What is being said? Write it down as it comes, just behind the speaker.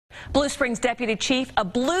Blue Springs deputy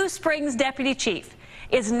chief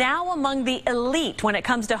is now among the elite when it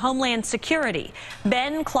comes to homeland security.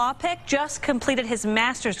 Ben Klopik just completed his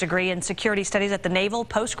master's degree in security studies at the Naval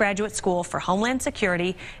Postgraduate School for Homeland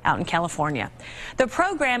Security out in California. The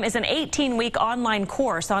program is an 18-week online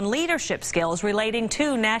course on leadership skills relating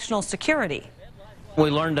to national security. We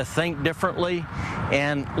learn to think differently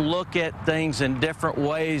and look at things in different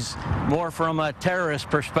ways, more from a terrorist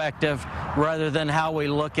perspective rather than how we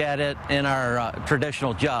look at it in our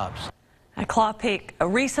traditional jobs. Klopik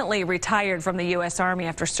recently retired from the U.S. Army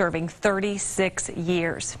after serving 36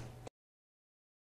 years.